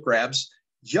movement really grabs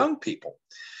young people.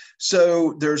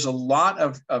 So there's a lot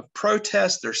of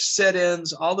protests, there's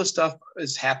sit-ins, all this stuff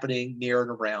is happening near and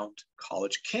around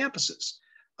college campuses.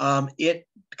 It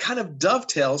kind of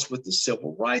dovetails with the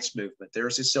civil rights movement.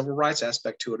 There's a civil rights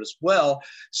aspect to it as well.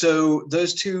 So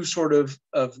those two sort of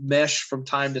mesh from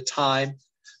time to time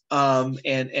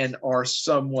and are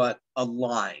somewhat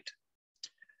aligned.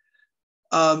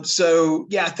 Things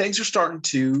are starting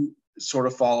to sort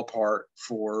of fall apart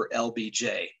for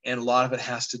LBJ. And a lot of it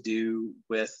has to do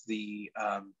with the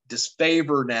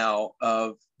disfavor now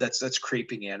that's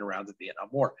creeping in around the Vietnam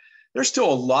War. There's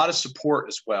still a lot of support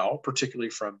as well, particularly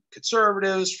from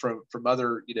conservatives, from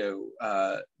other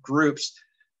groups.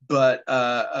 But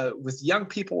with young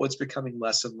people, it's becoming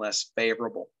less and less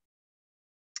favorable.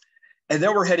 And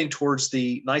then we're heading towards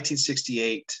the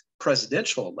 1968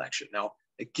 presidential election. Now,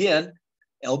 again,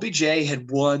 LBJ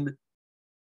had won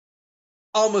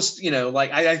almost,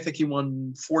 I think he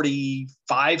won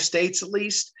 45 states at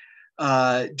least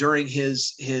during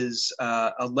his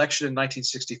election in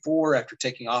 1964 after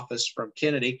taking office from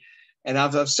Kennedy. And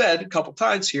I've said a couple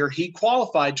times here, he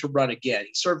qualified to run again.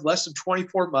 He served less than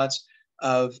 24 months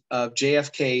of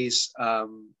JFK's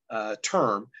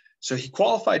term, so he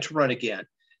qualified to run again.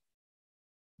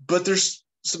 But there's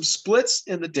some splits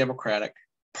in the Democratic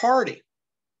Party.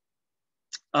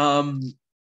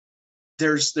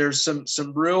 There's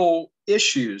some real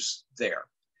issues there.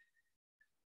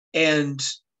 And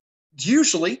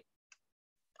usually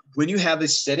when you have a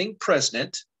sitting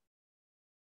president,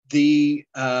 the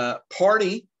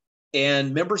party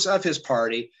and members of his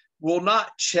party will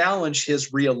not challenge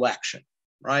his reelection,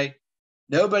 right?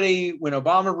 Nobody, when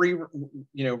Obama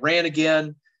ran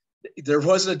again, there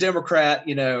wasn't a Democrat,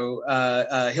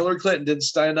 Hillary Clinton didn't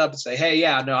stand up and say, hey,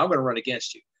 yeah, no, I'm going to run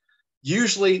against you.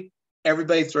 Usually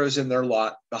everybody throws in their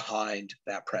lot behind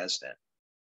that president.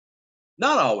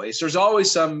 Not always. There's always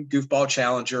some goofball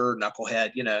challenger,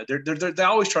 knucklehead. They're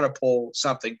always trying to pull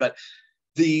something. But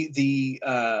the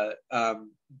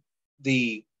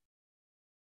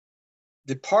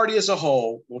party as a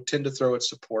whole will tend to throw its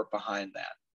support behind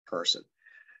that person.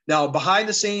 Now, behind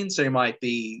the scenes, there might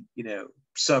be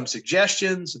some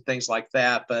suggestions and things like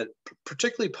that, but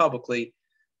particularly publicly,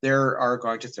 they are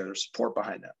going to throw their support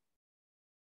behind that.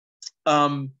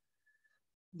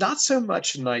 Not so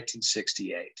much in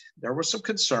 1968. There were some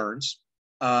concerns,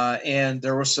 and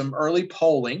there was some early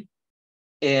polling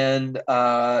and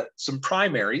some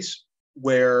primaries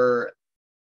where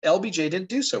LBJ didn't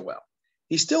do so well.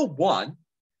 He still won,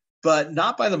 but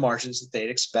not by the margins that they'd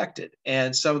expected.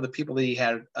 And some of the people that he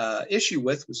had issue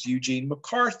with was Eugene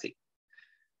McCarthy.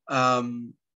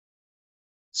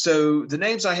 So the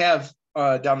names I have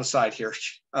down the side here,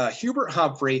 Hubert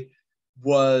Humphrey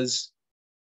was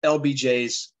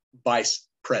LBJ's vice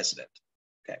president.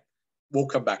 Okay, we'll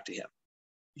come back to him.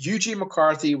 Eugene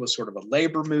McCarthy was sort of a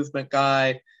labor movement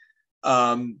guy,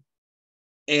 and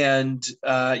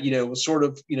was sort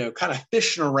of kind of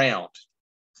fishing around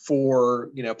for,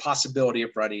 possibility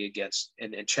of running against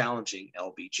and challenging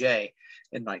LBJ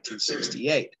in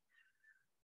 1968.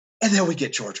 And then we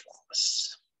get George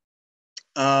Wallace.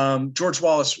 George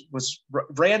Wallace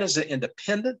ran as an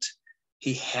independent.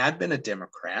 He had been a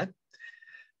Democrat.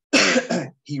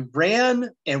 He ran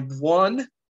and won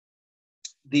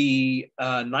the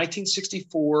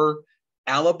 1964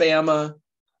 Alabama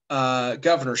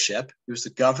governorship. He was the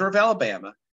governor of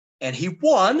Alabama, and he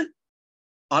won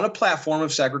on a platform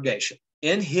of segregation.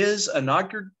 In his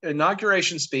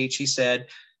inauguration speech, he said,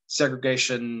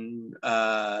 segregation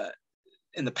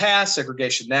in the past,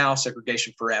 segregation now,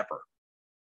 segregation forever.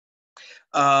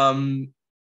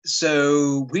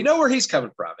 So we know where he's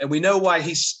coming from, and we know why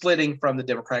he's splitting from the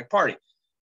Democratic Party.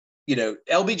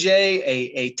 LBJ,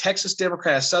 a Texas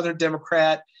Democrat, a Southern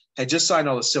Democrat, had just signed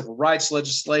all the civil rights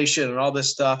legislation and all this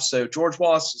stuff. So George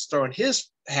Wallace is throwing his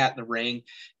hat in the ring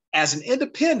as an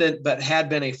independent, but had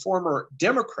been a former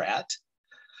Democrat.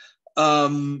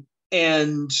 And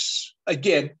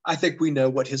again, I think we know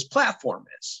what his platform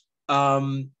is.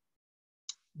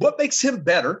 What makes him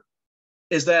better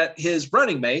is that his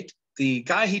running mate, the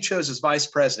guy he chose as vice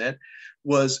president,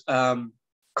 was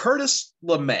Curtis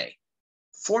LeMay,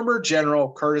 former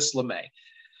General Curtis LeMay.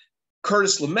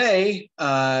 Curtis LeMay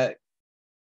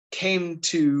came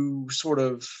to sort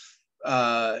of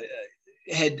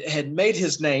had made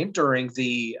his name during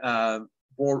the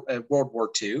World War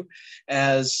II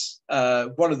as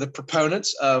one of the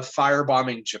proponents of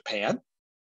firebombing Japan.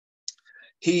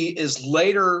 He is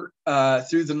later,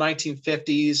 through the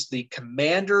 1950s, the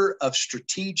commander of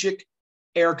Strategic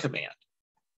Air Command.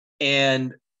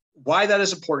 And why that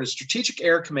is important is Strategic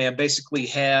Air Command basically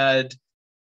had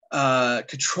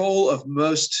control of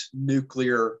most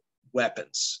nuclear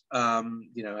weapons.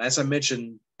 As I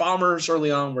mentioned, bombers early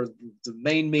on were the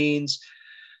main means.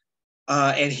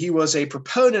 And he was a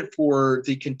proponent for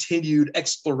the continued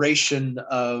exploration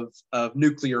of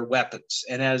nuclear weapons.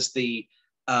 And as the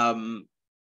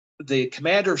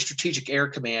commander of Strategic Air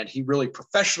Command, he really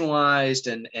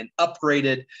professionalized and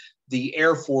upgraded the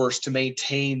Air Force to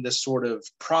maintain this sort of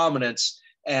prominence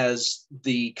as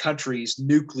the country's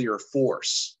nuclear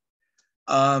force.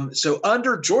 So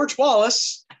under George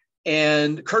Wallace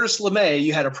and Curtis LeMay,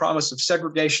 you had a promise of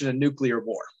segregation and nuclear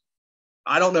war.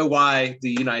 I don't know why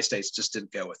the United States just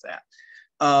didn't go with that.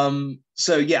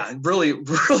 So yeah, really,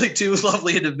 really two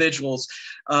lovely individuals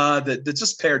that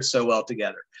just paired so well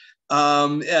together.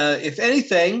 If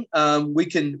anything, we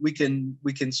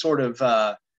can sort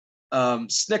of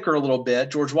snicker a little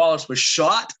bit. George Wallace was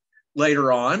shot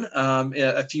later on,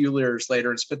 a few years later,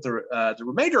 and spent the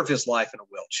remainder of his life in a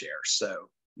wheelchair. So,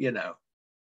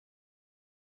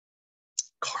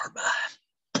 karma.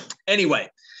 Anyway,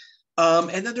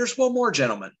 and then there's one more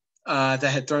gentleman that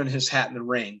had thrown his hat in the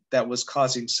ring that was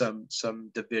causing some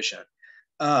division.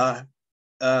 Robert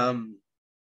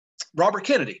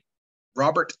Kennedy.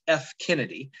 Robert F.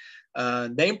 Kennedy.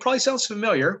 Name probably sounds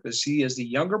familiar because he is the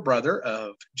younger brother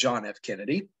of John F.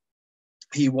 Kennedy.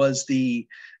 He was the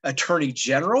Attorney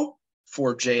General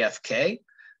for JFK,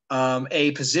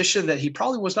 a position that he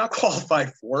probably was not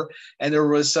qualified for, and there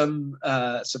was some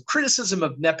criticism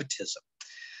of nepotism.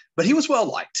 But he was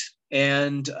well liked,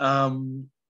 and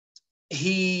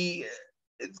he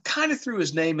kind of threw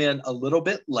his name in a little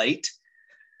bit late.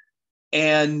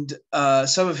 And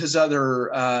some of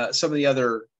the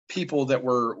other people that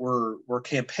were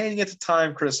campaigning at the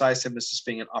time criticized him as just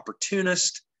being an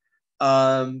opportunist.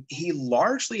 He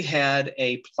largely had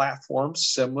a platform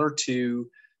similar to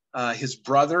his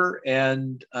brother,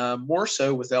 and more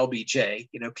so with LBJ.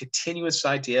 Continuous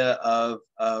idea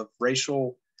of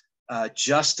racial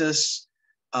justice.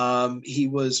 He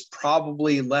was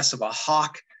probably less of a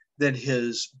hawk than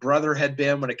his brother had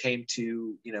been when it came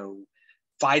to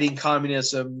fighting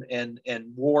communism and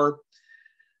war.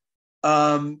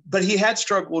 But he had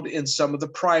struggled in some of the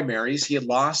primaries. He had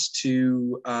lost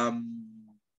to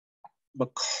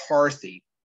McCarthy.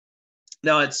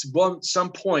 Now, at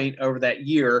some point over that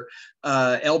year,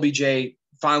 LBJ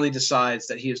finally decides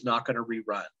that he is not going to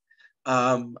rerun.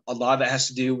 A lot of that has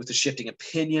to do with the shifting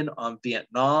opinion on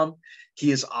Vietnam. He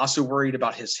is also worried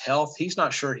about his health. He's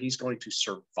not sure he's going to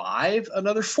survive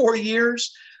another 4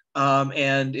 years.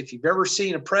 And if you've ever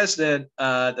seen a president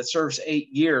that serves 8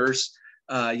 years,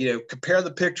 compare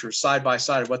the pictures side by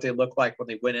side of what they look like when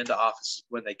they went into office,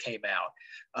 when they came out.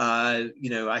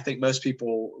 I think most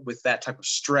people with that type of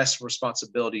stress and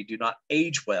responsibility do not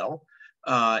age well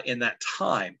in that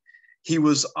time. He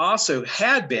was also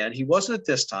he wasn't at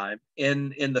this time,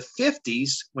 in the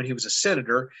 50s when he was a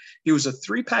senator, he was a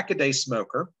 3-pack a day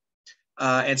smoker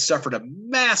and suffered a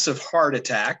massive heart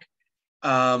attack.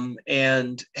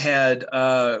 and had,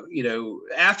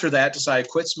 after that decided to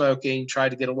quit smoking, tried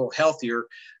to get a little healthier,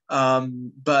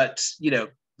 but,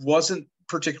 wasn't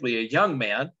particularly a young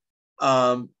man.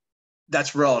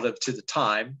 That's relative to the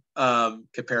time,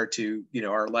 compared to,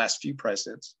 our last two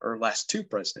presidents.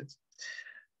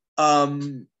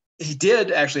 He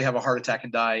did actually have a heart attack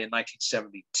and die in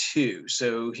 1972.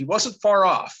 So he wasn't far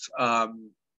off.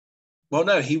 Well,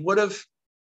 no, he would have.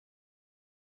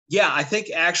 Yeah, I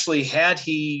think actually had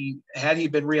he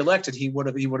been reelected, he would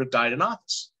have died in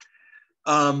office.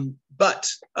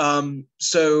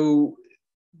 So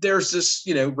there's this,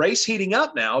 race heating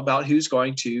up now about who's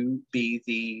going to be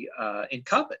the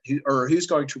incumbent, who's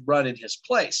going to run in his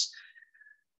place.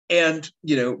 And,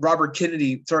 Robert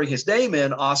Kennedy throwing his name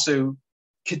in also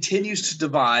continues to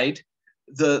divide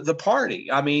the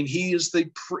party. I mean, he's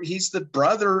the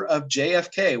brother of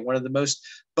JFK, one of the most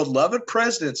beloved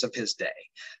presidents of his day.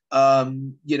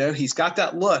 He's got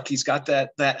that look, he's got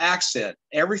that accent,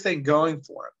 everything going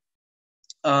for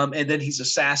him. And then he's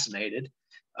assassinated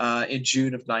in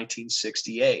June of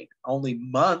 1968, only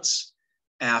months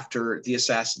after the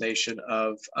assassination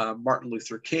of Martin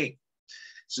Luther King.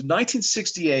 So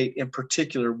 1968 in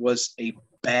particular was a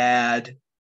bad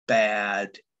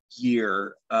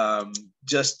year,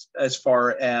 just as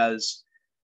far as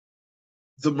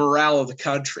the morale of the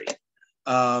country.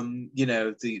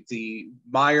 The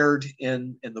mired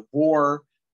in the war,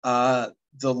 the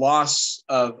loss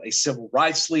of a civil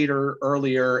rights leader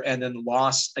earlier, and then the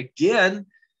loss again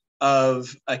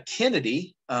of a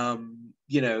Kennedy,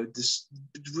 this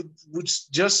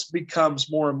which just becomes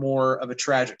more and more of a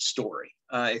tragic story.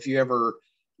 If you ever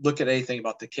look at anything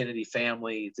about the Kennedy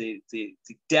family, the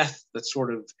death that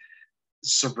sort of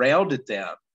surrounded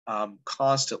them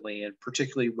constantly, and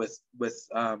particularly with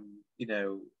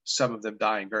some of them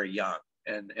dying very young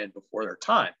and before their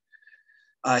time.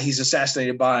 He's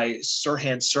assassinated by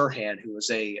Sirhan Sirhan, who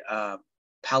was a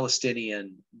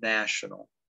Palestinian national.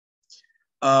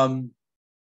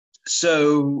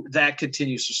 So that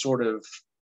continues to sort of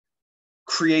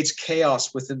creates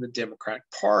chaos within the Democratic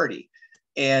Party.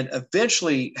 And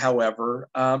eventually, however,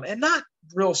 and not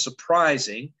real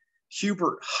surprising,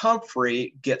 Hubert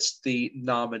Humphrey gets the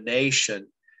nomination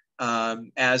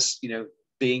as,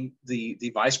 being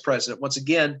the vice president. Once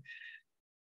again,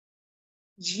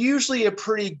 usually a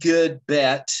pretty good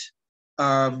bet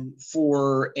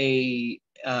for a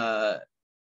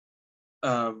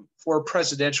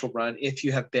presidential run if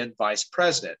you have been vice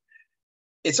president.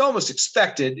 It's almost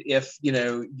expected if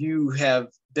you have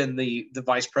been the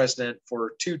vice president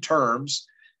for 2 terms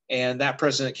and that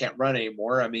president can't run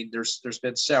anymore. I mean, there's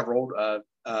been several.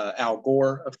 Al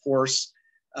Gore, of course,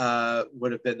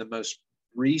 would have been the most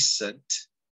recent.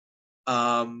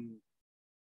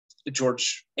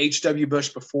 George H.W. Bush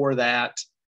before that.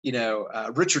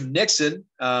 Richard Nixon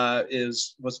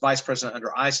was vice president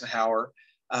under Eisenhower,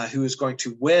 who is going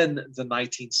to win the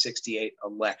 1968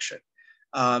 election.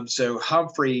 So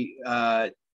Humphrey,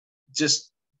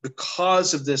 just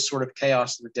because of this sort of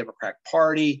chaos in the Democratic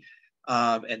Party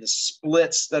and the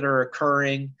splits that are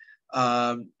occurring,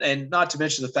 and not to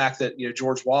mention the fact that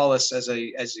George Wallace, as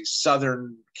a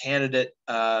Southern candidate,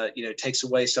 takes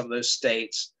away some of those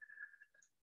states.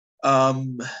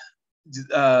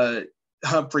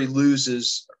 Humphrey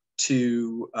loses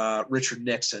to Richard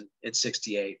Nixon in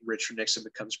 68. Richard Nixon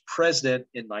becomes president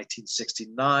in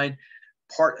 1969.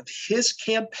 Part of his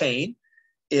campaign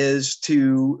is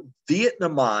to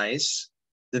Vietnamize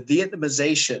the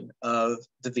Vietnamization of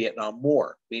the Vietnam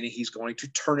War, meaning he's going to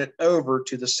turn it over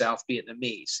to the South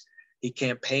Vietnamese. He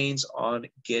campaigns on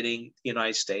getting the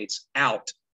United States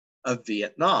out of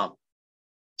Vietnam,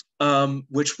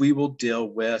 which we will deal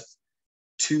with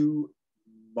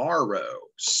tomorrow.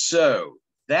 So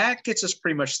that gets us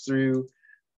pretty much through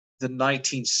the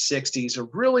 1960s, a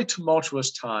really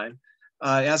tumultuous time.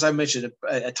 As I mentioned,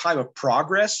 a time of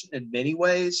progress in many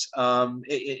ways.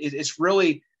 It's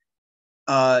really,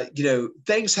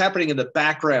 things happening in the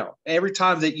background. Every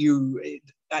time that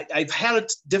I've had a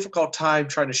difficult time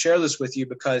trying to share this with you,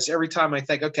 because every time I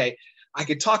think, okay, I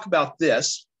could talk about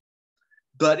this,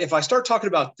 but if I start talking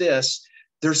about this,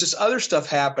 there's this other stuff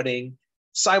happening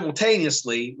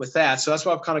simultaneously with that. So that's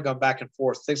why I've kind of gone back and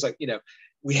forth. Things like,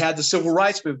 we had the civil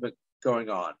rights movement going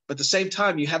on, but at the same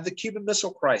time, you have the Cuban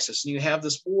Missile Crisis, and you have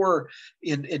this war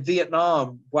in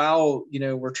Vietnam while,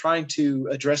 we're trying to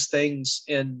address things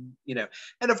and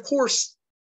of course,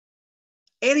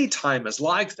 any time is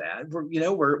like that.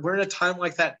 We're in a time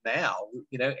like that now.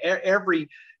 Every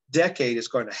decade is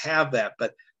going to have that,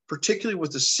 but particularly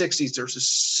with the 60s, there's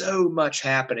just so much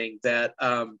happening that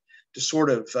to sort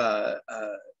of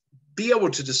be able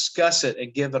to discuss it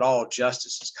and give it all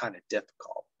justice is kind of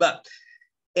difficult. But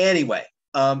anyway,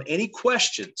 any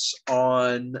questions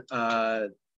on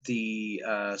the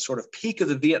sort of peak of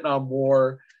the Vietnam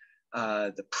War,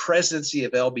 the presidency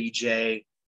of LBJ?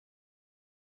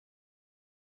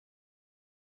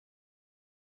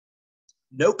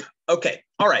 Nope. Okay.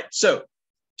 All right. So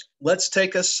let's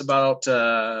take us about,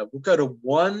 we'll go to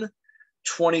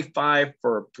 1:25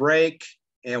 for a break,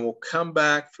 and we'll come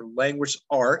back for language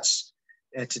arts.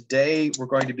 And today we're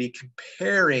going to be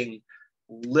comparing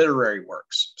literary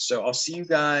works. So I'll see you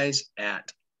guys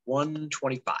at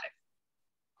 1:25. All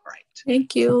right.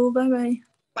 Thank you. Bye-bye.